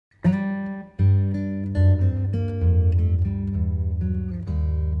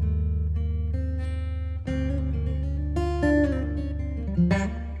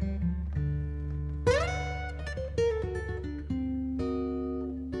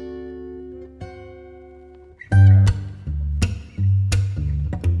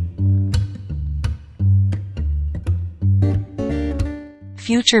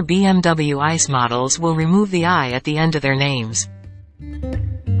future BMW ICE models will remove the I at the end of their names.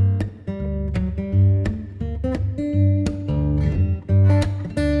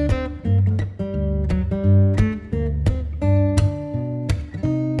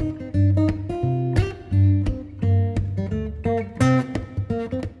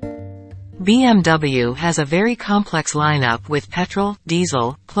 BMW has a very complex lineup with petrol,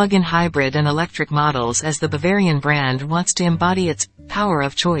 diesel, plug-in hybrid and electric models, as the Bavarian brand wants to embody its power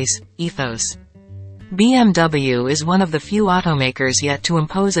of choice ethos. BMW is one of the few automakers yet to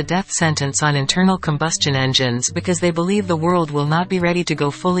impose a death sentence on internal combustion engines because they believe the world will not be ready to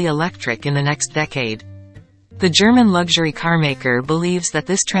go fully electric in the next decade. The German luxury car maker believes that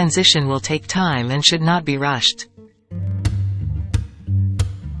this transition will take time and should not be rushed.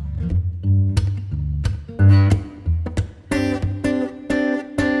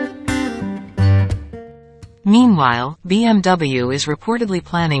 Meanwhile, BMW is reportedly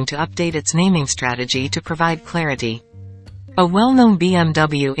planning to update its naming strategy to provide clarity. A well-known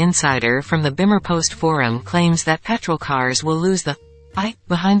BMW insider from the Bimmer Post forum claims that petrol cars will lose the I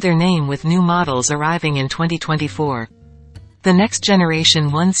behind their name with new models arriving in 2024. The next generation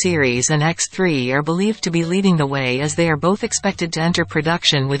 1 Series and X3 are believed to be leading the way, as they are both expected to enter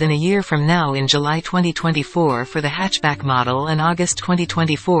production within a year from now, in July 2024 for the hatchback model and August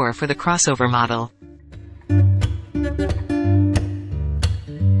 2024 for the crossover model.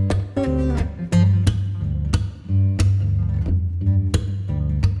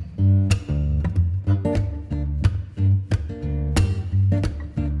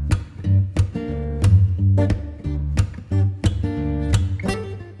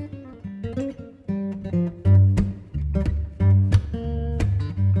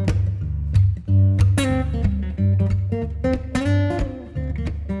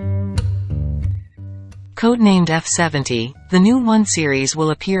 Codenamed F70, the new 1 Series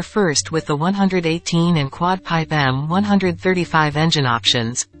will appear first with the 118 and quad-pipe M135 engine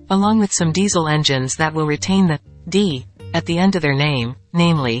options, along with some diesel engines that will retain the D at the end of their name,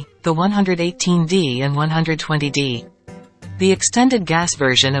 namely, the 118D and 120D. The extended gas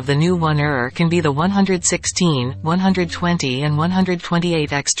version of the new 1 can be the 116, 120 and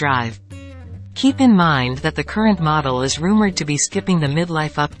 128X drive. Keep in mind that the current model is rumored to be skipping the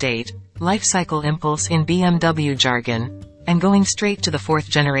midlife update, life cycle impulse in BMW jargon, and going straight to the 4th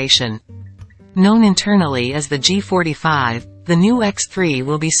generation. Known internally as the G45, the new X3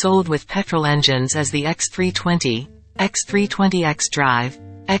 will be sold with petrol engines as the X320, X320X drive,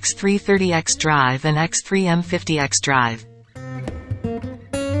 X330X drive and X3M50X drive.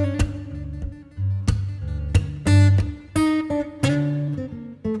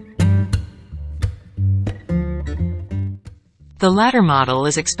 The latter model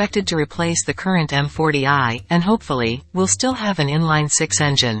is expected to replace the current M40i, and hopefully, will still have an inline-6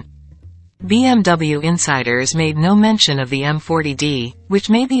 engine. BMW insiders made no mention of the M40D, which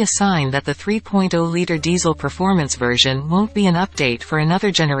may be a sign that the 3.0-liter diesel performance version won't be an update for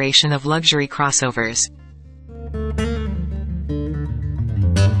another generation of luxury crossovers.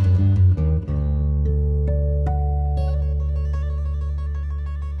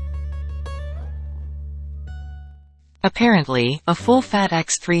 Apparently, a full-fat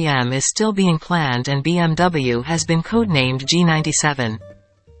X3M is still being planned, and BMW has been codenamed G97.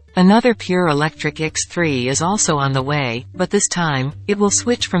 Another pure electric X3 is also on the way, but this time, it will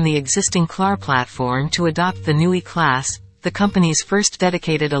switch from the existing CLAR platform to adopt the new E-Class, the company's first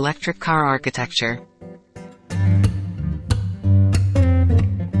dedicated electric car architecture.